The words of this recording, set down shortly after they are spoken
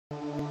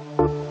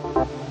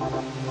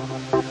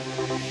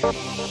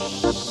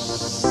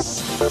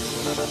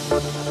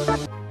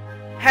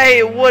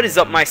Hey, what is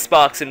up my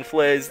Sparks and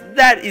Flares?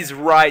 That is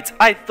right,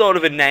 I thought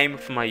of a name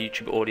for my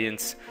YouTube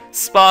audience.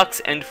 Sparks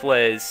and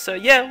Flares. So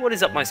yeah, what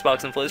is up my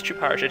Sparks and Flares? True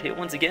Pyro here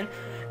once again.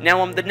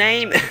 Now the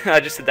name, I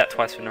just said that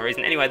twice for no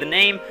reason. Anyway, the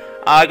name,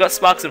 I got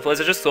Sparks and Flares,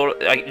 I just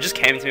thought, it just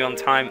came to me on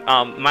time.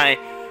 My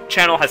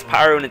channel has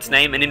Pyro in its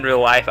name, and in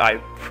real life I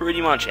pretty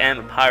much am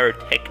a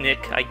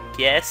pyrotechnic, I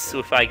guess,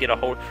 if I get a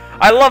hold.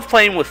 I love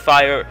playing with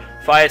fire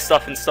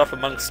stuff and stuff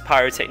amongst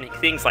pyrotechnic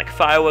things like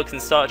fireworks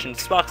and such, and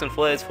Sparks and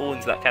Flares fall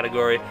into that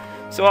category.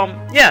 So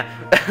yeah,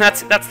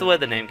 that's the where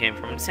the name came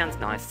from. It sounds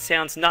nice. It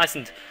sounds nice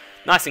and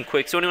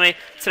quick. So anyway,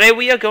 today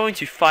we are going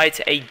to fight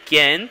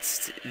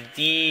against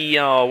the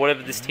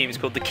whatever this team is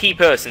called, the Key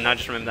Person. I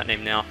just remember that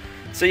name now.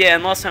 So yeah,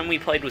 and last time we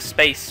played against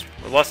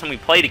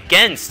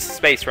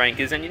Space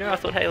Rankers, and you know, I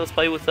thought, hey, let's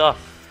play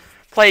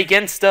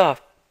against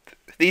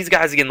these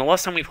guys again. The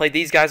last time we played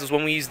these guys was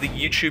when we used the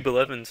YouTube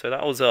 11, so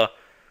that was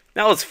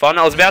fun.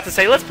 I was about to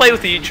say, let's play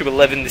with the YouTube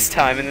 11 this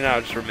time, and then I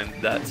just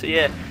remembered that. So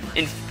yeah,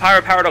 in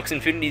Pyro Paradox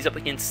Infinity is up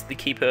against the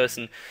Key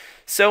Person.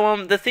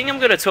 So the thing I'm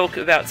going to talk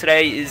about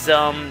today is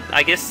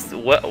I guess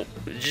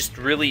just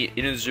really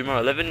Inazuma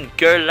 11,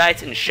 Go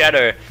Light and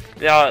Shadow.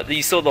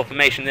 You saw the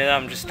formation there.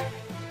 I'm just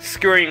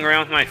screwing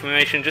around with my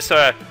formation just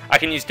so I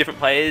can use different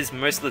players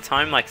most of the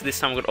time. Like this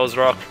time I got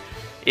Ozrock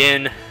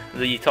in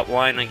the top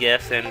line, I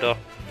guess, and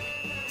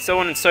so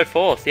on and so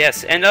forth.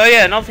 Yes, and oh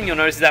yeah, another thing you'll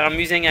notice is that I'm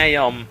using a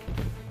what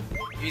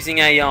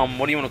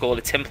do you want to call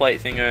it, a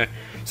template thing,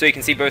 so you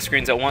can see both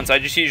screens at once. I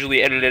just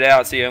usually edit it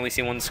out so you only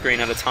see one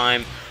screen at a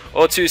time,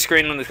 or two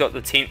screens when it's got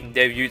the team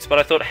debuts. But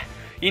I thought,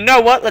 you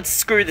know what, let's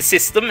screw the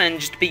system and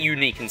just be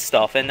unique and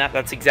stuff, and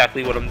that's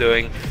exactly what I'm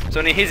doing.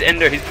 So now here's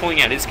Endo, he's pulling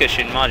out his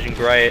Kashin, margin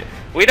great.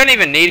 We don't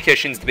even need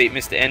Kashins to beat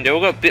Mr. Endo.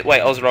 We've got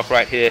Bitway Ozrock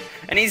right here,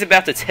 and he's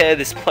about to tear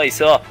this place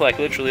up, like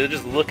literally.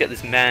 Just look at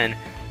this man.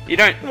 You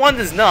don't,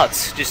 Wonder's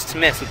nuts just to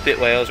mess with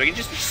Bitway Ozrock. You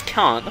just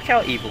can't. Look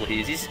how evil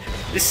he is.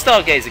 This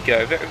Stargazer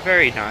Go,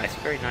 very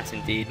nice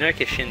indeed. No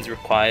Kashins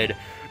required,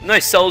 no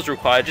souls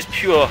required, just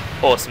pure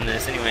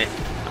awesomeness. Anyway,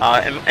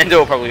 Endo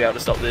will probably be able to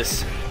stop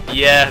this.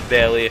 Yeah,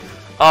 barely.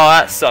 Oh,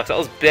 that sucks. That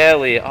was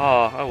barely.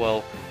 Oh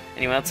well.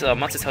 Anyway, that's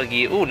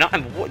Matsutagi. Oh,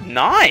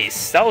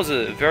 nice. That was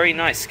a very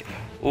nice.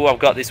 Oh, I've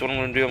got this. What I'm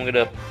gonna do? I'm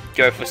gonna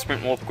go for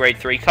Sprint Warp Grade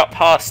 3. Cut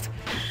past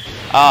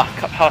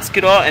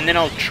Kidor, and then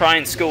I'll try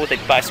and score with a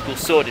Bicycle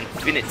Sword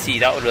Infinity.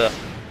 That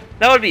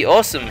would be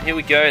awesome. Here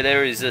we go.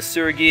 There is a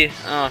Suragi.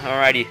 Oh,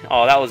 alrighty.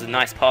 Oh, that was a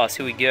nice pass.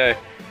 Here we go.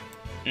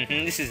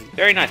 This is a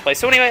very nice place.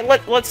 So anyway,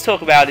 let's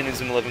talk about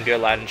Inazuma 11 Go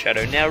Light and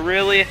Shadow. Now,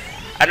 really,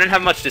 I don't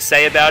have much to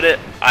say about it.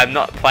 I'm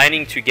not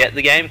planning to get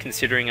the game,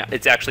 considering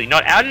it's actually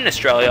not out in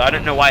Australia. I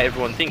don't know why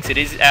everyone thinks it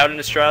is out in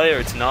Australia.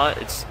 It's not.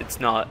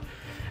 It's not.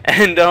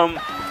 And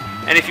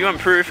if you want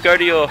proof, go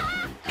to your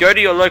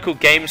local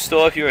game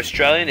store. If you're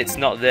Australian, it's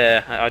not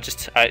there. I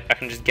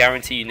can just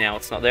guarantee you now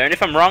it's not there. And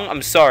if I'm wrong,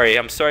 I'm sorry.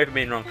 I'm sorry for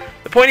being wrong.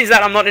 The point is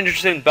that I'm not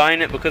interested in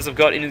buying it because I've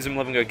got Inazuma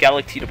 11 Go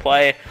Galaxy to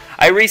play.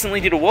 I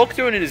recently did a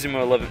walkthrough in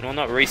Inazuma 11. Well,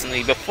 not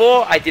recently.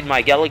 Before I did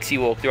my Galaxy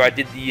walkthrough, I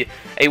did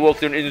a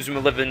walkthrough in Inazuma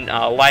 11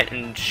 Light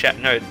and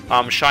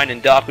Shine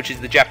and Dark, which is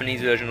the Japanese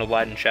version of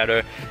Light and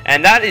Shadow.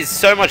 And that is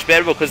so much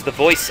better because the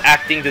voice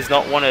acting does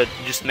not want to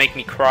just make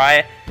me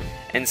cry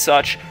and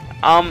such.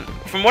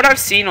 From what I've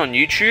seen on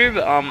YouTube,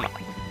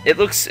 it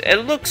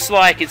looks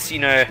like it's, you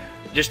know,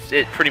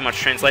 it pretty much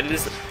translated.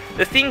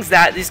 The things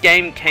that this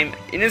game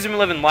Inazuma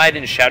 11 Light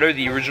and Shadow,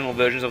 the original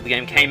versions of the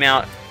game, came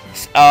out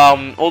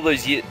all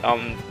those years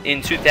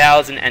in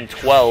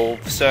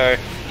 2012. So,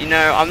 you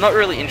know, I'm not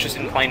really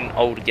interested in playing an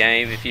old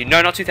game.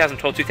 Not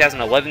 2012,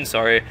 2011.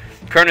 Sorry,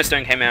 Chrono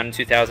Stone came out in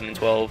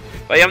 2012.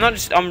 But yeah,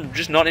 I'm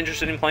just not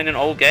interested in playing an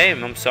old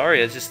game. I'm sorry.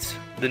 It's just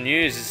the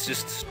news is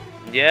just,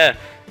 yeah.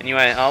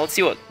 Anyway, let's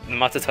see what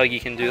Matsutagi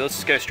can do. Let's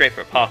just go straight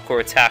for a parkour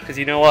attack, because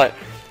you know what?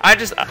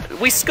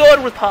 We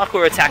scored with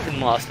parkour attack in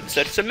the last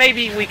episode, so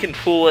maybe we can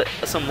pull it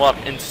some luck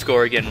and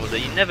score again with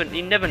it.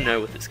 You never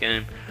know with this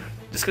game,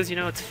 just because, you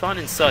know, it's fun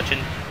and such.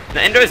 And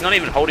Endo's not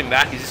even holding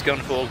back; he's just going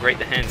for Great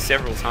the Hand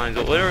several times.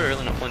 But we're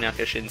really not pulling out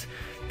Kashins.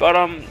 But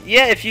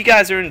yeah, if you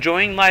guys are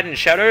enjoying Light and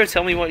Shadow,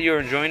 tell me what you're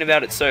enjoying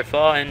about it so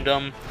far,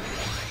 and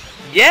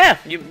yeah,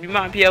 you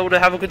might be able to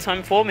have a good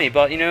time for me.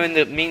 But, you know, in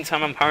the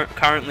meantime, I'm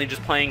currently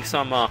just playing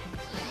some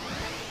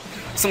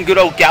good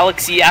old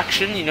Galaxy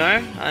action, you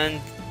know, and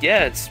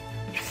yeah, it's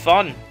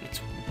fun. It's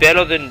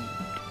better than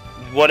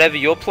whatever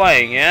you're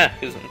playing, yeah,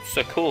 because it's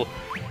so cool.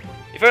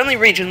 If only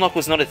region lock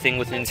was not a thing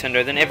with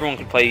Nintendo, then everyone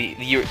could play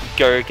the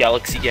Go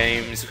Galaxy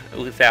games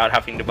without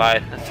having to buy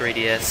a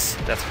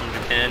 3DS. That's from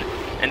Japan.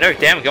 And oh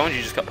damn,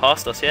 Goenji just got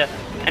past us, yeah.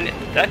 And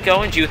that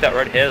Goenji with that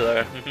red hair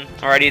though.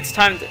 Alrighty, it's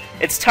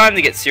time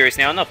to get serious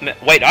now.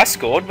 Wait, I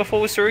scored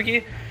before with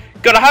Tsurugi?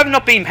 God, I have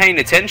not been paying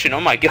attention.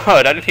 Oh my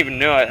god, I didn't even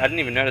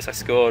notice I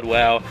scored.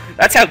 Wow,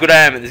 that's how good I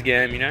am at this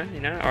game. You know.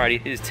 Alrighty,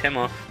 here's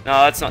Tema.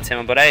 No, that's not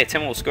Tema, but hey,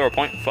 Tema will score a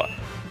point for.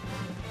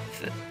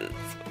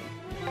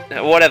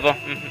 Whatever,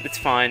 it's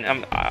fine.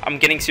 I'm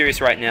getting serious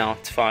right now.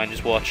 It's fine.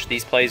 Just watch.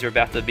 These plays are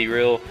about to be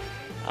real.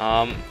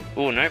 Oh,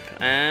 nope.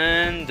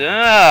 And,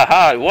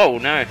 whoa,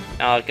 no.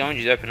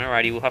 Gonji's open.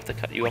 Alrighty, we'll have to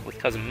cut you up with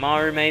Cousin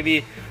Maru,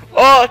 maybe.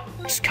 Oh,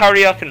 just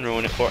Courier can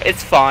ruin it for it.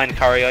 It's fine,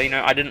 Courier. You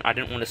know, I didn't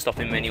want to stop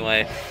him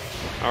anyway.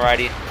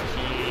 Alrighty.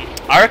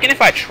 I reckon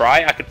if I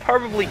try, I could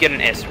probably get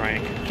an S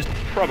rank. Just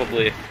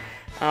probably.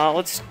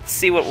 Let's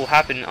see what will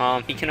happen.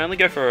 He can only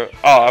go for...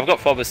 Oh, I've got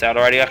Phobos out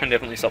already. I can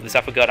definitely stop this.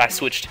 I forgot I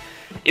switched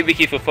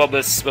Ibiki for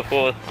Phobos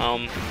before,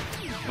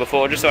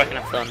 just so I can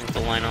have fun with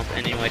the lineup.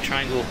 Anyway,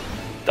 triangle,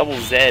 double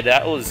Z.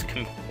 That was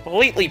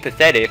completely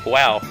pathetic.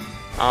 Wow.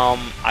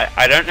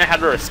 I don't know how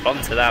to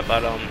respond to that,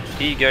 but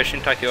here you go,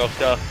 Shintai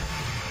Kyokuta.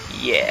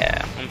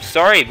 Yeah, I'm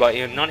sorry, but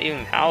you're not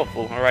even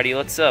powerful. Alrighty,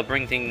 let's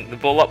bring the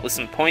ball up with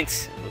some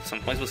points, with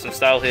some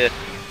style here.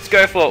 Let's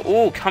go for,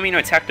 ooh,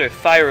 Kamino Tacto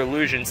Fire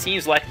Illusion.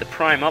 Seems like the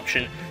prime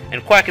option,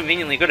 and quite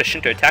conveniently got a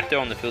Shinto Tacto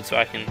on the field, so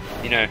I can,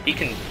 you know, he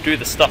can do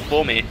the stuff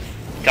for me.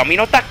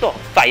 Kamino Tacto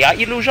Fire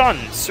Illusion.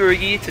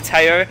 Tsurugi to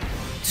Teo,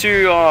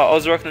 to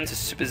Ozark, then to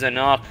Super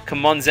Xenarch.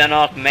 Come on,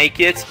 Xenarch, make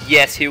it.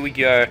 Yes, here we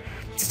go.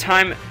 It's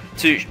time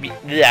to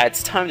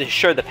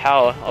show the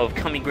power of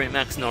Kami Great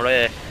Max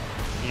Nore.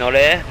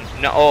 Nore?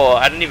 No, oh,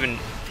 I don't even...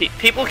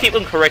 People keep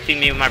on correcting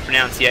me with my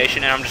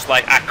pronunciation, and I'm just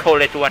like, I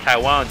call it what I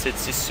want.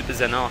 It's just Super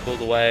Xenarch all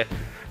the way.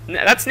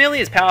 That's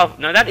nearly as powerful...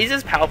 No, that is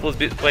as powerful as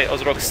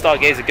Ozark's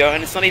Stargazer go,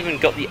 and it's not even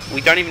got the...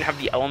 We don't even have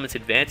the element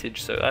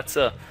advantage, so that's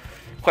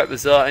quite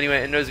bizarre.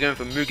 Anyway, Endo's going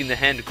for Mugen the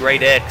Hand,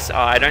 Great X.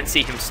 I don't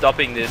see him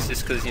stopping this,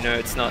 just because, you know,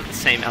 it's not the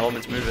same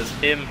elements move as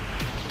him.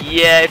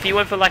 Yeah, if he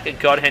went for like a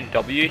God Hand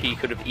W, he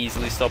could have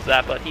easily stopped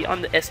that, but he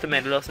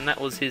underestimated us, and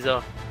that was his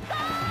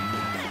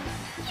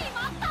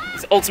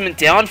ultimate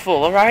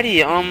downfall.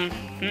 Alrighty,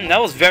 that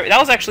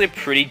was actually a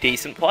pretty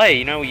decent play.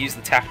 You know, we used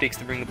the tactics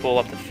to bring the ball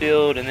up the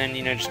field, and then,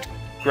 you know, just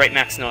Great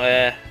Max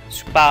Noir,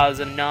 Spaz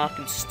and Narc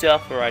and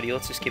stuff. Alrighty,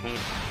 let's just keep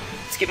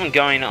on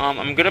going.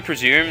 I'm gonna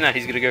presume that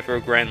he's gonna go for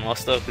a Grand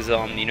Luster, because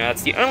you know,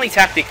 that's the only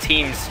tactic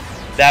teams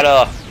that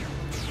are,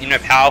 you know,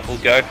 powerful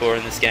go for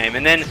in this game.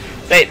 And then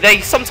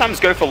they sometimes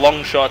go for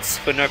long shots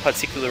for no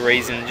particular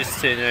reason, just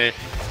to, you know,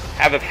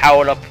 have a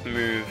powered up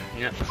move.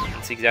 Yep,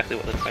 that's exactly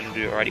what they're trying to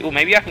do already. Oh,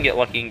 maybe I can get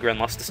lucky in Grand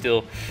Luster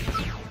still.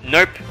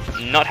 Nope,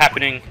 not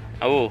happening.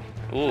 Oh,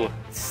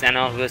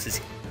 Sana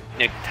versus,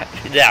 you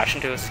know,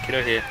 Shinto versus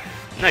Kiddo here.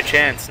 No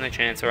chance, no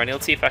chance. Alrighty,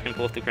 let's see if I can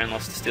pull off the Grand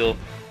Luster still.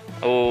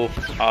 Oh,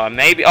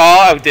 maybe. Oh,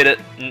 I did it.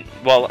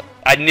 Well,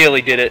 I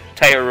nearly did it.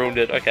 Teo ruined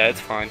it. Okay, it's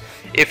fine.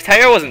 If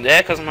Teo wasn't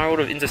there, Kazuma would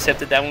have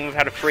intercepted that, we would have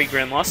had a free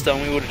Grand Luster,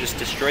 and we would have just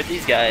destroyed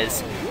these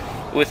guys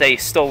with a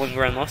stolen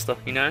Grand Luster,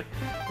 you know?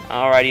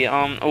 Alrighty,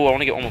 oh, I want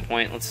to get one more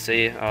point. Let's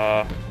see.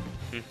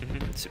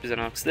 Super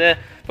Xenarch's there.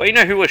 But you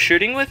know who we're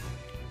shooting with?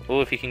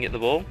 Oh, if he can get the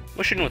ball.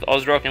 We're shooting with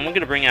Ozrock, and we're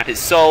going to bring out his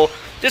soul,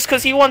 just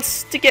because he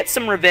wants to get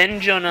some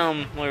revenge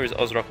on, where is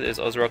Ozrock? There's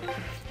Ozrock.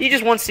 He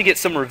just wants to get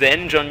some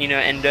revenge on, you know,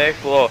 Endo,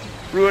 for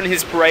ruining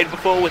his parade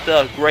before with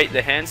the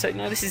Hand. So, you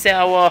know, this is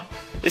our,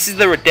 this is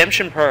the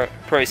redemption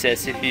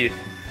process, if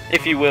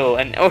you will.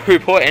 And, oh,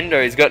 poor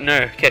Endo, he's got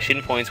no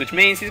cash-in points, which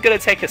means he's going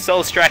to take a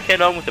Soul Strike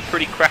head-on with a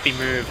pretty crappy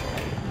move.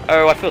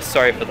 Oh, I feel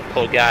sorry for the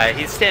poor guy.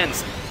 He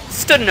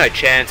stood no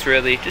chance,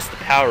 really. Just the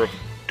power of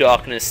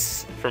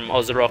darkness from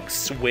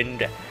Ozarok's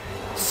wind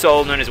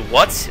soul, known as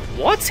what?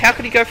 What? How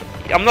could he go for...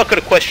 I'm not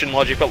going to question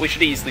logic, but we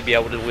should easily be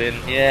able to win.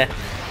 Yeah.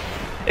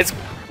 It's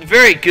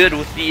very good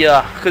with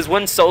the, because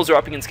when souls are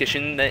up against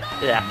Kashins,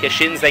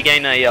 they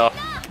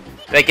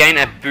gain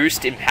a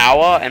boost in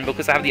power, and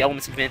because I have the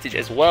elements advantage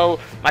as well,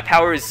 my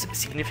power is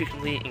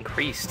significantly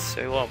increased.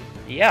 So,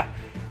 yeah.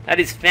 That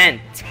is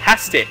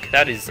fantastic.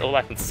 That is all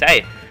I can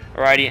say.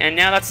 Alrighty, and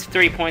now that's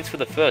 3 points for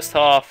the first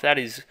half. That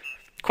is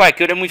quite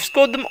good, and we've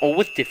scored them all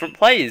with different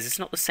players. It's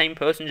not the same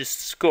person just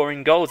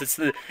scoring goals. It's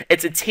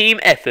a team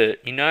effort,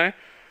 you know?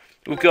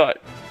 We've got,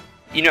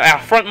 you know, our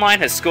front line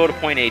has scored a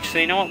point each, so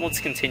you know what? Let's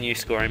continue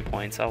scoring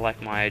points. I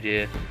like my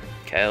idea.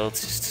 Okay,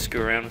 let's just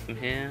screw around with them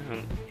here.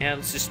 Yeah,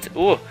 let's just...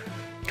 Oh,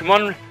 come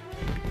on.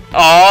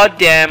 Oh,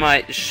 damn,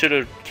 I should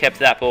have kept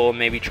that ball and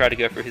maybe try to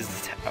go for his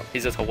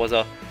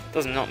Atawaza.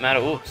 Does not matter.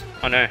 Oh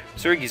no,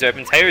 Tsurugi's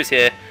open. Teo's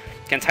here.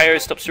 Can Teo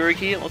stop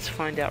Tsurugi? Let's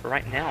find out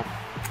right now.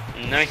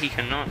 No, he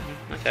cannot.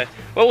 Okay.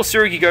 What will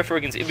Tsurugi go for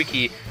against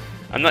Ibiki?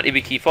 I'm not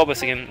Ibiki,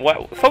 Phobos again.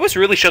 Wow. Phobos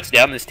really shuts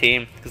down this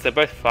team, because they're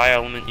both fire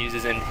element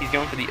users, and he's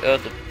going for the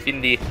Earth of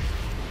Findi.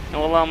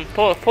 Well,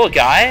 poor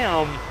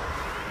guy,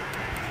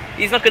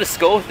 he's not going to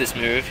score with this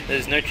move.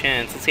 There's no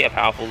chance. Let's see how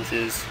powerful this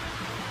is.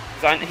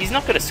 He's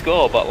not going to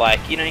score, but,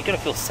 like, you know, you got to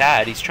feel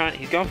sad. He's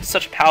going for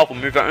such a powerful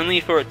move, only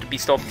for it to be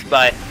stopped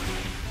by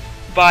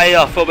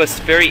Phobos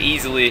very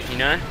easily, you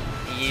know?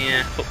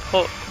 Yeah,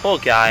 poor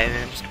guy,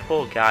 man, just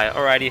poor guy.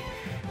 Alrighty,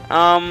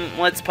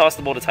 let's pass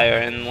the ball to Teo,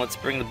 and let's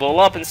bring the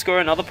ball up and score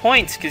another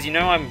point, because you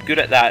know I'm good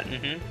at that.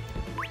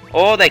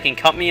 Or they can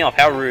cut me off,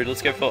 how rude.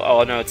 Let's go for,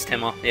 oh no, it's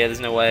Tema. Yeah, there's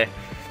no way.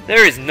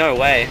 There is no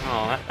way.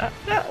 Oh,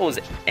 that was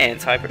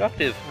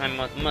anti-productive, I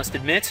must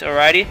admit.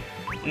 Alrighty,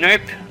 nope.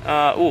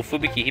 Oh,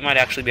 Fubiki, he might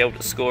actually be able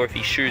to score if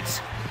he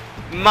shoots.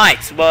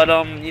 Might, but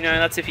you know,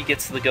 that's if he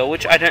gets to the goal,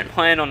 which I don't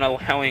plan on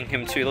allowing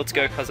him to. Let's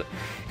go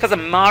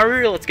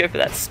Kazamaru. Let's go for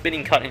that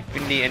spinning cut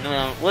infinity, and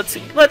let's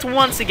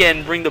once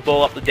again bring the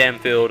ball up the damn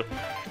field,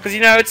 because you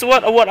know it's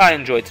what I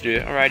enjoy to do.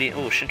 Alrighty.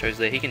 Oh, Shinto's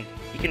there. He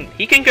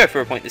can go for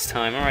a point this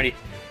time. Alrighty.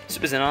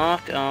 Super Zen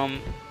Arc. Well,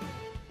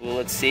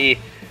 let's see.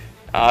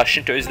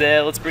 Shinto's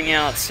there. Let's bring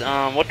out.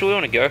 What do we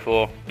want to go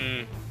for?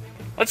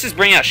 Let's just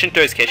bring out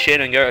Shinto's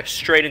Keshin and go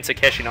straight into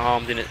Keshin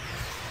Armed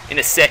in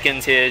a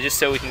second here, just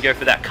so we can go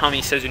for that Kami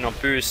Sezuna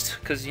boost,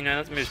 because you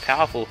know that move's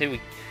powerful.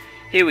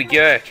 Here we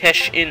go.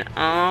 Keshin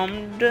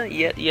Armed.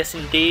 Yeah, yes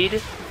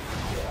indeed.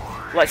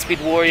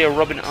 Lightspeed Warrior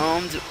Robin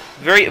Armed.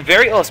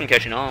 Very awesome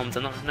Keshin Armed.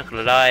 I'm not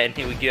gonna lie. And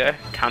here we go.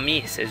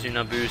 Kami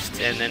Sezuna boost,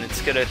 and then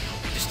it's gonna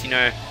just, you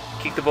know,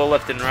 kick the ball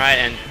left and right,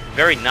 and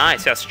very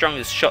nice. Our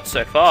strongest shot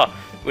so far,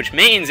 which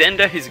means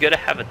Endo is gonna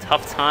have a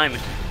tough time.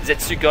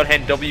 Zetsu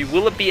Godhand W.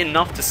 Will it be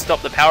enough to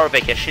stop the power of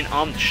a Keshin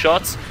Armed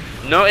shots?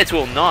 No, it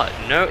will not.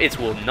 No, it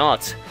will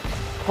not.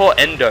 Poor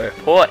Endo.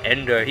 Poor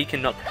Endo. He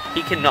cannot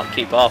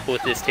keep up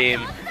with this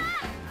team.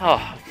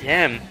 Oh,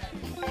 damn.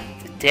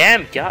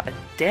 Damn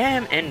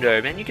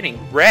Endo, man. You're getting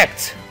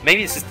wrecked.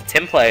 Maybe it's just the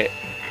template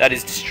that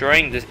is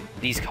destroying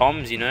these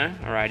comms, you know?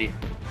 Alrighty.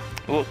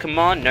 Oh, come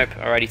on. Nope.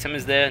 Alrighty, Tim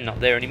is there. Not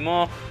there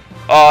anymore.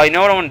 Oh, you know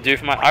what I want to do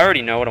for my... I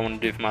already know what I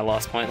want to do for my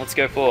last point. Let's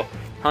go for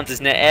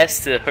Hunter's Net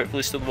S to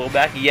hopefully steal the ball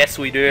back. Yes,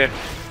 we do.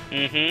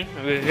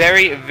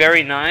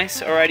 Very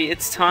nice. Alrighty,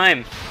 it's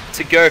time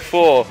to go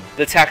for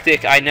the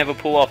tactic I never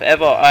pull off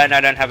ever, and I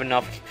don't have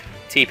enough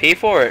TP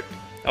for it.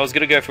 I was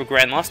gonna go for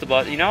Grandluster,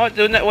 but you know what?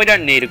 We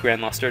don't need a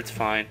Grandluster. It's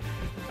fine.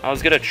 I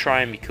was gonna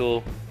try and be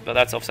cool, but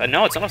that's offside.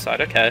 No, it's not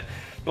offside. Okay.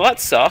 Well, that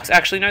sucks.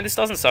 Actually, no, this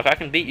doesn't suck. I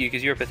can beat you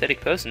because you're a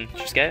pathetic person.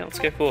 Just go. Let's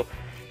go for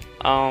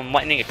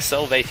Lightning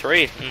Excel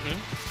V3.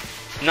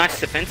 Nice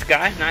defense,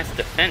 guy. Nice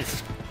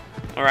defense.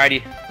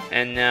 Alrighty.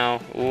 And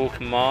now, oh,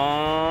 come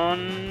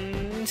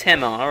on,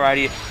 Tema.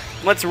 Alrighty,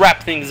 let's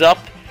wrap things up.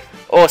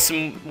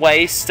 Awesome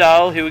way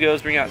style. Here we go.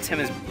 Let's bring out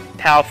Tema's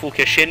powerful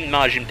Keshin,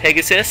 Margin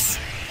Pegasus.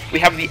 We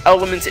have the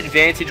element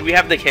advantage. We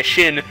have the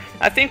Keshin.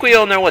 I think we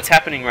all know what's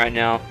happening right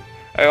now.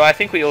 Oh, I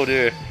think we all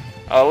do.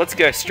 Let's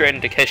go straight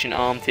into Keshin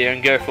Armed here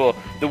and go for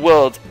the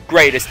world's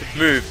greatest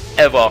move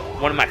ever.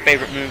 One of my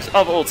favorite moves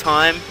of all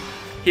time.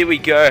 Here we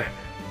go.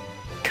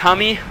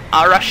 Kami,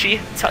 Arashi,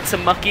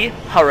 Tatsumaki,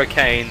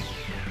 Hurricane.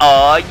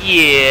 Oh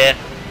yeah,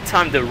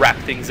 time to wrap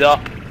things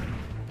up.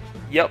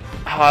 Yep,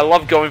 oh, I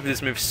love going for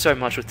this move so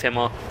much with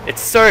Tema.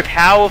 It's so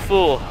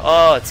powerful.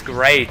 Oh, it's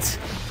great.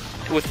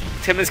 With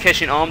Tema's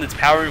Keshin Armed, its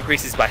power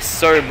increases by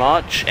so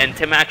much, and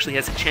Tema actually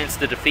has a chance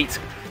to defeat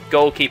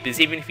goalkeepers,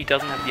 even if he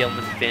doesn't have the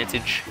element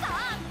advantage.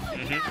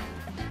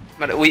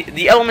 But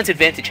the element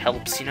advantage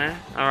helps, you know.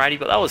 Alrighty,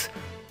 but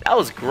that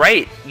was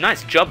great.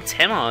 Nice job,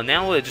 Tema.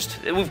 Now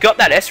we've got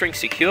that S ring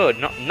secured.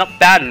 Not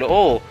bad at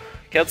all.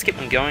 Okay, let's keep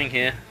them going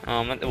here.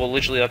 Well,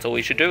 literally, that's all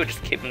we should do.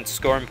 Just keep them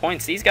scoring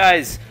points. These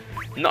guys...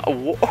 that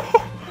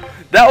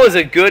was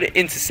a good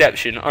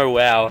interception. Oh,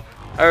 wow.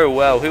 Oh,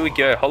 well. Here we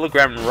go.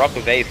 Hologram Rock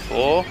of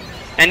A4.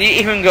 And you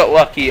even got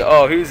lucky.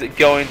 Oh, who's it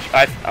going?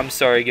 I'm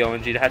sorry,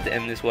 Goenji. I had to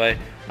end this way.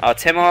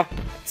 Tema,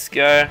 let's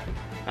go.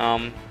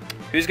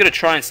 Who's going to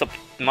try and stop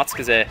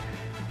Matsukaze?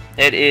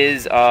 It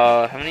is...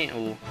 how many?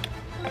 Ooh.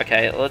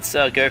 Okay, let's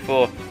go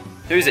for...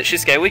 Who's it?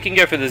 Shisuke. We can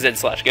go for the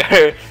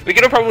Z/Go. We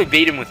could have probably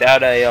beat him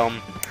without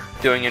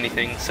doing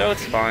anything, so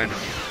it's fine.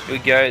 Here we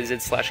go,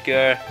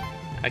 Z/Go.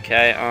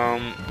 Okay,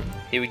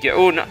 here we go.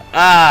 Oh no!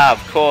 Ah,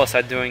 of course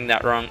I'm doing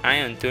that wrong. I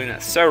am doing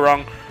that so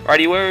wrong.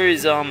 Alrighty, where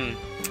is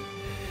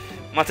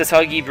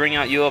Matasagi? Bring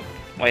out your...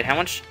 Wait, how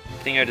much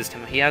thingo does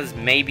Tema? He has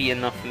maybe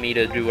enough for me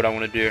to do what I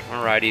want to do.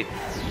 Alrighty,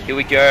 here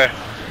we go.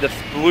 The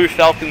Blue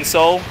Falcon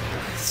Soul,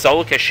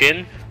 Soul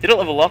Keshin. Did it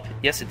level up?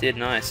 Yes, it did.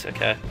 Nice.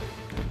 Okay.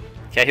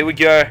 Okay, here we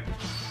go.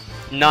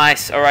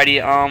 Nice.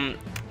 Alrighty.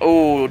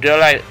 Oh,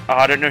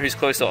 I don't know who's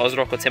closer,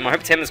 Ozrock or Tema. I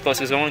hope Tema's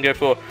closer, so I want to go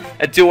for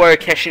a duo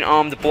Keshin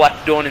Armed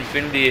Black Dawn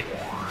Infinity,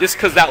 just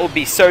because that would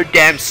be so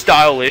damn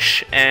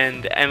stylish.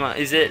 And Emma,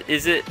 is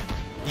it?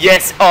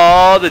 Yes.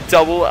 Oh, the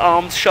double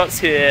armed shots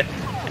here,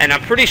 and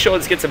I'm pretty sure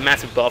this gets a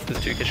massive buff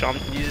because two Keshin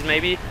Armed uses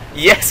maybe.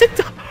 Yes, it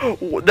does.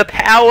 The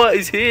power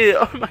is here.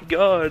 Oh my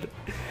god.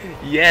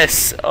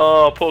 Yes.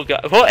 Oh, poor guy.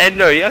 Poor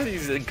Endo. He has to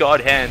use a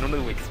god hand. One of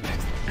the weakest.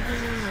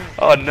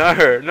 Oh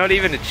no, not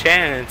even a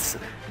chance.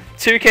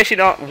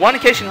 One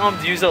Keshin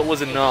Armed user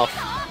was enough,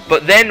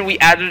 but then we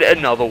added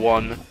another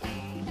one.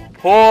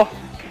 Poor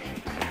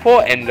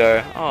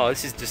Endo. Oh,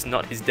 this is just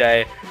not his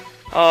day.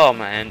 Oh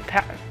man,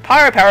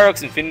 Pyro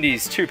Paradox Infinity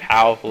is too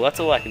powerful. That's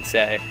all I can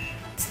say.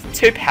 It's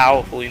too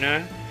powerful, you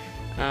know.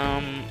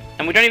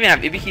 And we don't even have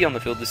Ibiki on the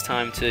field this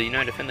time to, you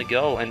know, defend the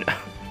goal. And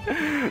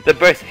they're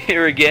both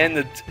here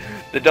again.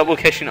 The double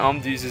Keshin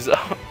Armed users.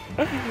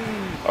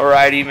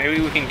 Alrighty,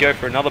 maybe we can go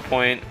for another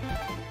point.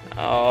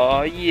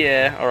 Oh,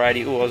 yeah.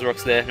 Alrighty. Ooh,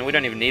 Ozrock's there. No, we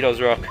don't even need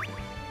Ozrock.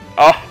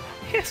 Oh,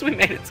 yes, we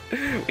made it.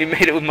 We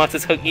made it with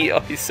Matasagi.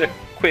 Oh, he's so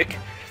quick.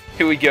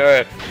 Here we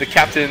go. The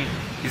captain,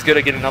 he's got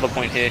to get another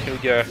point here. Here we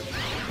go.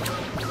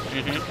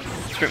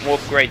 Sprint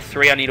Warp grade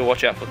 3. I need to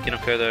watch out for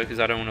Kinoko though,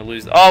 because I don't want to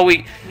lose. Oh,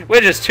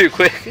 we're just too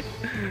quick.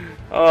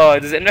 Oh,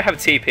 does Endo have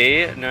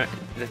TP? No,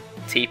 the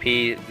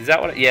TP. Is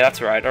that what? Yeah, that's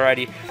right.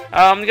 Alrighty.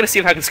 I'm gonna see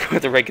if I can score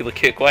with a regular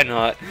kick. Why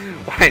not?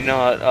 Why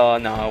not? Oh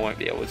no, I won't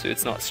be able to.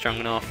 It's not strong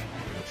enough.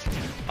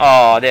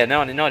 Oh, there.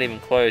 No, not even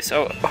close.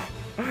 Oh,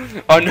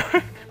 oh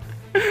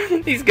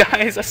no. These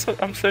guys.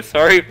 I'm so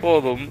sorry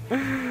for them.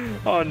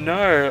 Oh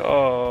no.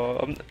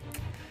 Oh,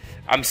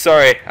 I'm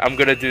sorry. I'm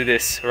gonna do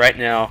this right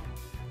now.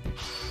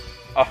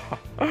 Oh,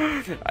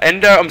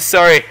 Endo, I'm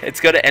sorry. It's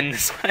gotta end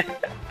this way.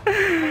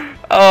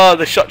 Oh,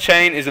 the shot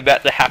chain is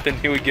about to happen.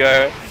 Here we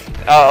go.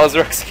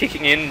 Ozrock's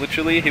kicking in,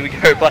 literally. Here we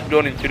go. Black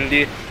Dawn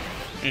Infinity.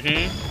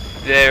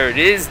 There it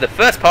is. The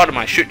first part of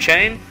my shoot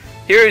chain.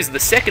 Here is the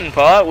second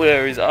part,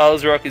 where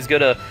Ozrock is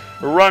gonna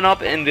run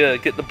up and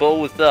get the ball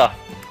with the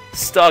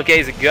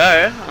Stargazer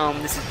Go.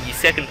 This is the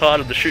second part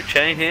of the shoot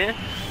chain here.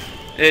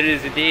 It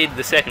is indeed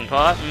the second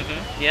part.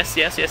 Yes,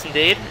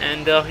 indeed.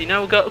 And you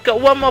know, we've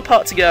got one more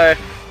part to go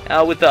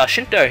with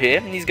Shinto here,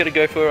 and he's gonna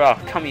go for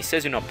Kami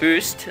Sezuna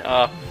boost. You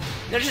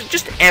know,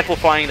 just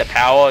amplifying the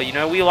power. You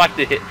know, we like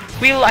to hit.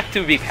 We like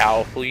to be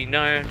powerful. You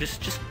know,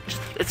 just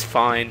it's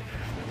fine.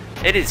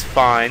 It is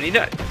fine. You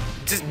know,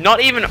 just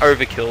not even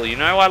overkill. You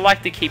know, I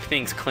like to keep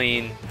things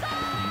clean.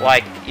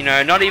 Like, you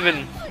know, not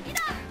even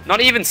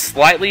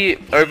slightly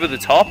over the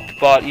top,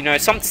 but you know,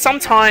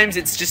 sometimes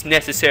it's just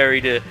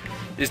necessary to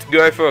just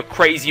go for a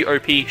crazy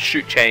OP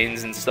shoot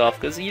chains and stuff,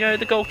 because you know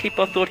the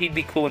goalkeeper thought he'd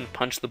be cool and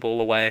punch the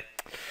ball away.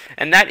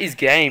 And that is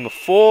game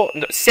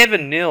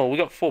 7-0. We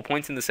got 4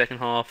 points in the second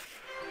half.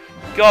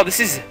 God, this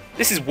is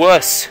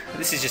worse.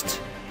 This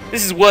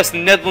is worse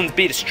than Netherlands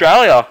beat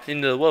Australia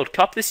in the World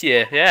Cup this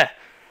year. Yeah,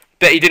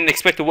 bet you didn't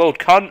expect a World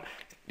Cup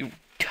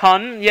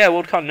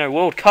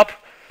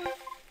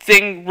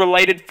thing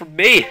related from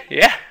me.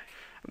 Yeah,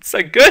 it's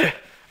so good.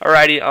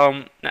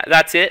 Alrighty,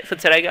 that's it for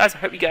today, guys. I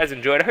hope you guys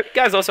enjoyed. I hope you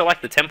guys also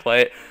like the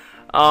template.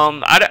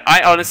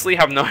 I honestly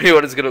have no idea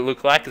what it's gonna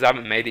look like because I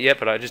haven't made it yet,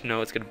 but I just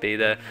know it's gonna be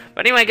there.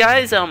 But anyway,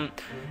 guys,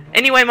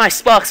 anyway, my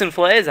sparks and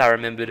flares, I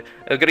remembered.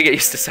 I'm gonna get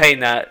used to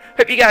saying that.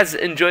 Hope you guys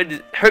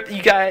enjoyed. Hope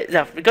you guys,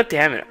 god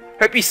damn it.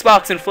 Hope you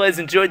sparks and flares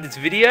enjoyed this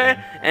video,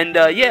 and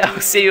yeah,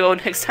 I'll see you all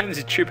next time. This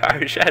is True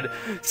Pyro Shad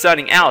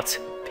signing out.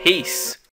 Peace.